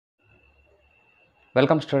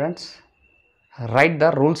Welcome students. Write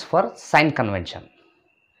the rules for sign convention.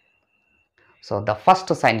 So the first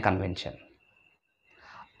sign convention.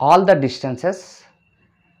 All the distances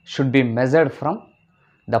should be measured from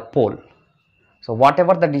the pole. So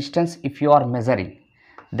whatever the distance if you are measuring,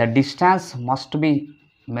 the distance must be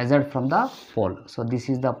measured from the pole. So this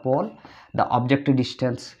is the pole, the objective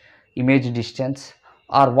distance, image distance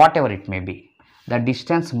or whatever it may be. The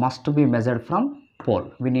distance must be measured from pole.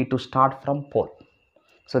 We need to start from pole.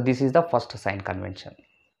 So this is the first sign convention.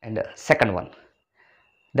 And second one,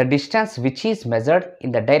 the distance which is measured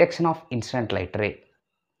in the direction of incident light ray,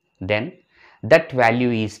 then that value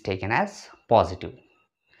is taken as positive.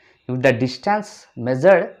 If the distance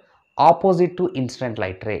measured opposite to incident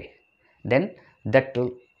light ray, then that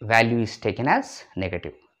value is taken as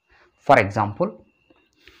negative. For example,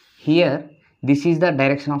 here this is the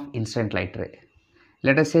direction of incident light ray.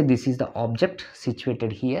 Let us say this is the object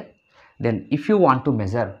situated here. Then if you want to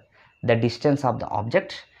measure the distance of the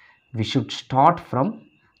object, we should start from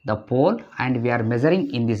the pole and we are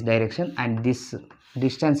measuring in this direction, and this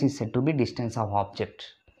distance is said to be distance of object.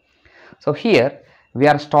 So here we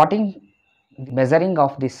are starting measuring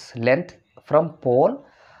of this length from pole,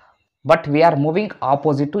 but we are moving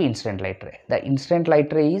opposite to incident light ray. The incident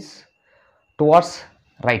light ray is towards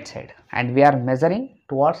right side and we are measuring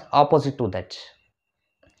towards opposite to that.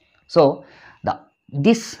 So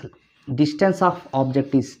this distance of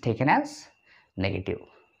object is taken as negative.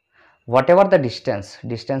 Whatever the distance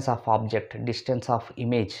of object, distance of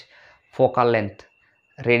image, focal length,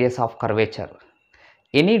 radius of curvature,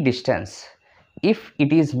 any distance, if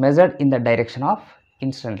it is measured in the direction of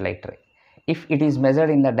incident light ray, if it is measured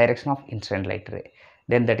in the direction of incident light ray,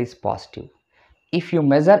 then that is positive. If you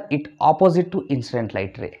measure it opposite to incident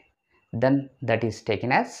light ray, then that is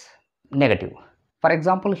taken as negative. For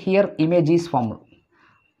example, here image is formed.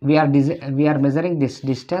 We are measuring this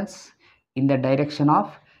distance in the direction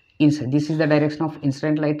of this is the direction of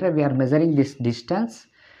incident light ray. We are measuring this distance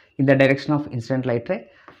in the direction of incident light ray.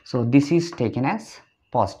 So this is taken as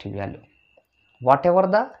positive value. Whatever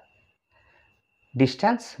the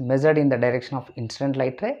distance measured in the direction of incident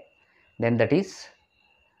light ray, then that is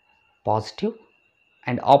positive,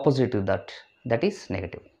 and opposite to that is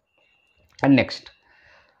negative. And next,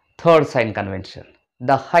 third sign convention,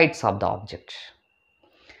 the heights of the object.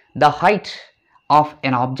 The height of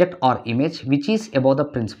an object or image which is above the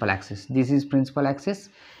principal axis. This is principal axis.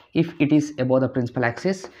 If it is above the principal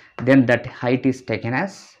axis, then that height is taken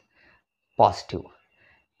as positive.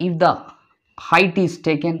 If the height is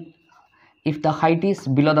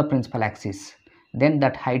below the principal axis, then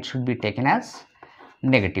that height should be taken as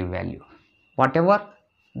negative value. Whatever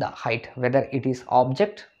the height, whether it is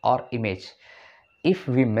object or image, if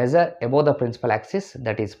we measure above the principal axis,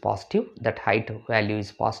 that is positive, that height value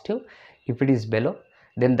is positive. If it is below,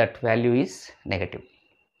 then that value is negative.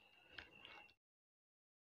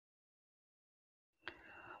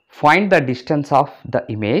 Find the distance of the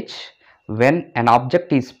image when an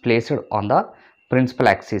object is placed on the principal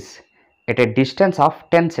axis at a distance of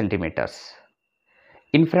 10 centimeters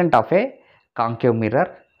in front of a concave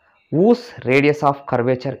mirror whose radius of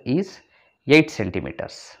curvature is 8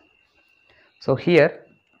 centimeters. So here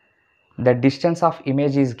the distance of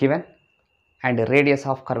image is given and radius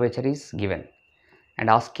of curvature is given,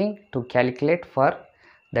 and asking to calculate for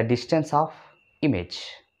the distance of image.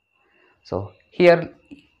 So here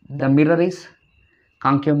the mirror is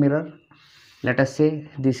concave mirror. Let us say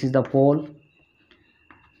this is the pole,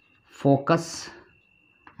 focus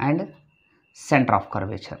and center of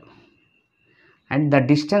curvature, and the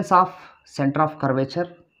distance of center of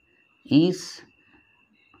curvature is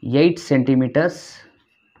 8 centimeters,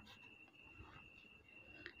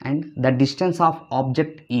 and the distance of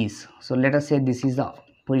object is, so let us say this is the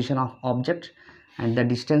position of object and the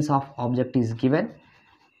distance of object is given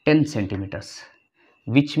 10 centimeters,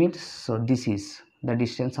 which means, so this is the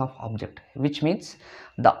distance of object, which means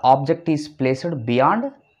the object is placed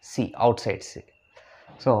beyond C, outside C.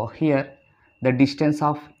 So here the distance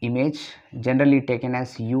of image generally taken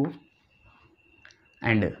as U,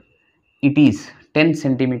 and it is 10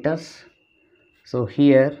 centimeters. So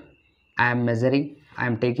here I am measuring, I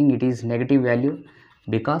am taking it is negative value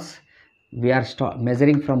because we are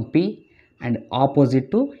measuring from P and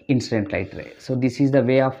opposite to incident light ray. So this is the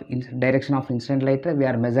way of direction of incident light ray. We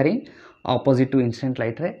are measuring opposite to incident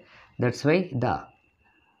light ray. That's why the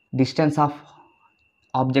distance of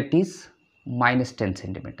object is minus 10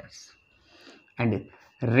 centimeters. And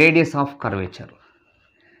radius of curvature.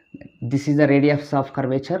 This is the radius of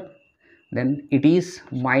curvature. Then it is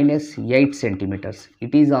minus 8 centimeters.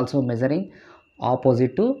 It is also measuring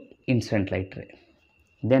opposite to incident light ray.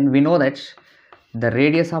 Then we know that the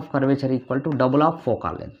radius of curvature equal to double of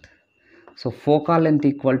focal length. So focal length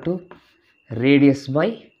equal to radius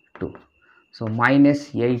by 2. So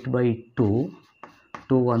minus 8 by 2,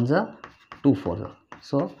 2 ones are 2 4s.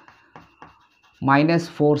 So minus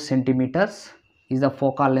 4 centimeters is the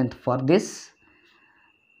focal length for this.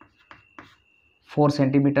 4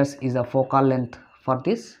 centimeters is the focal length for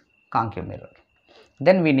this concave mirror.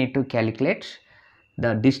 Then we need to calculate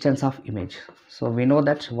the distance of image. So we know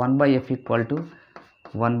that 1 by f equal to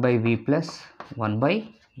 1 by v plus 1 by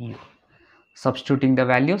u. Substituting the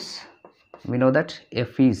values, we know that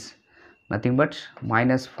f is nothing but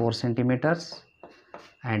minus 4 centimeters,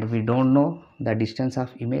 and we don't know the distance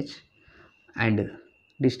of image, and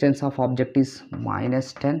distance of object is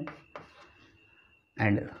minus 10,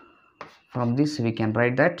 and from this we can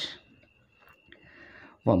write that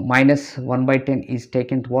minus 1 by 10 is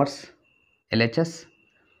taken towards LHS,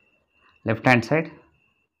 left hand side.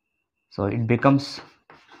 So it becomes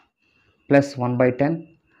plus 1 by 10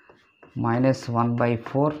 minus 1 by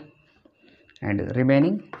 4 and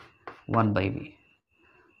remaining 1 by v,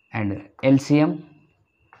 and LCM,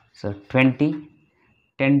 so 20,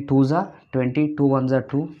 10 2s are 20, 2 1s are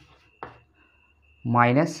 2,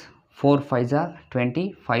 minus 4 5s are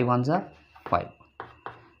 20, 5 1s are 5,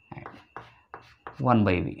 and 1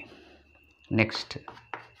 by v. Next,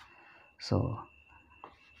 so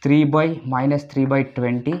 3 by minus 3 by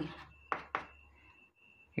 20,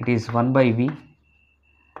 it is 1 by v.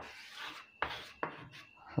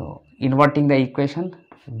 So inverting the equation,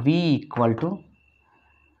 v equal to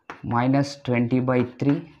minus 20 by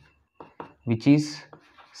 3, which is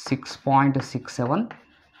 6.67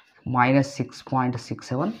 minus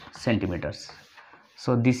 6.67 centimeters.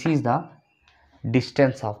 So this is the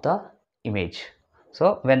distance of the image.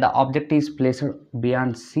 So when the object is placed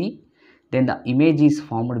beyond C, then the image is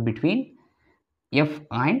formed between F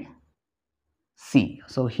and C.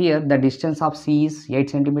 So here the distance of C is 8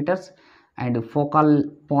 centimeters and focal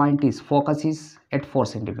point is focus is at 4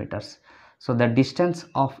 centimeters. So the distance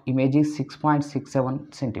of image is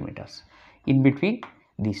 6.67 centimeters in between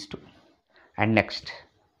these two. And next,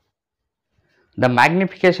 the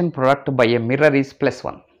magnification product by a mirror is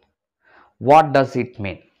 +1. What does it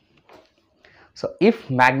mean? So if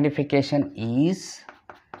magnification is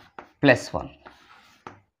 +1,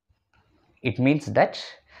 it means that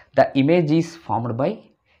the image is formed by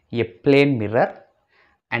a plane mirror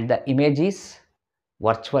and the image is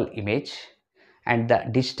virtual image, and the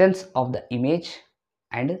distance of the image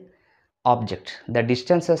and object, the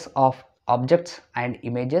distances of objects and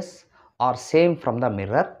images are same from the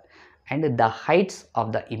mirror, and the heights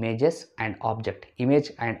of the images and object,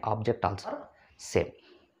 image and object also are same.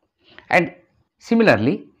 And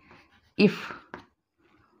similarly, if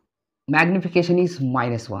magnification is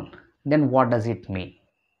 -1, then what does it mean?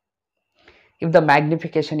 If the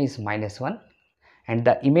magnification is -1 and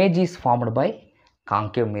the image is formed by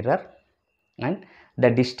concave mirror and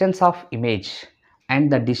the distance of image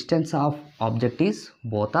and the distance of object is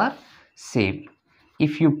both are same,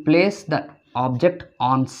 if you place the object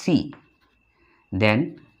on C,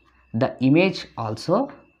 then the image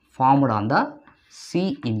also formed on the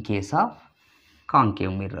C in case of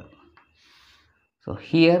concave mirror. So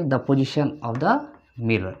here the position of the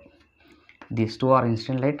mirror, these two are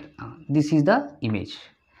incident light, this is the image.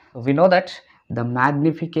 We know that the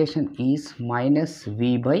magnification is minus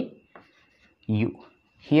V by U.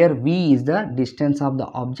 Here V is the distance of the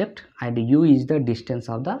object and U is the distance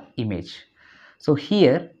of the image. So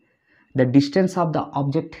here the distance of the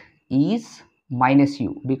object is minus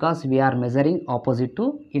U because we are measuring opposite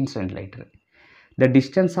to incident light ray. The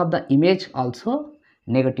distance of the image also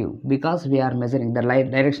negative because we are measuring the light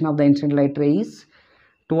direction of the incident light ray is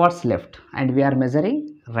towards left and we are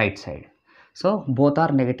measuring right side. So both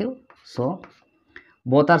are negative. So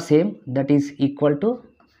both are same, that is equal to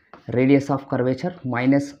radius of curvature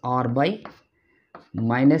minus R by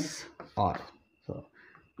minus R. So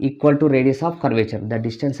equal to radius of curvature, the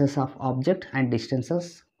distances of object and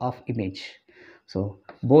distances of image. So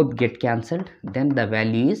both get cancelled, then the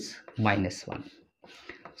value is -1.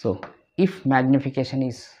 So if magnification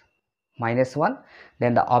is -1,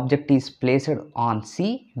 then the object is placed on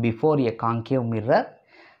C before a concave mirror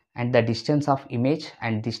and the distance of image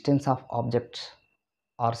and distance of objects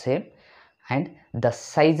are same and the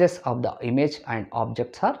sizes of the image and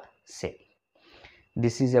objects are same.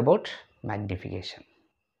 This is about magnification.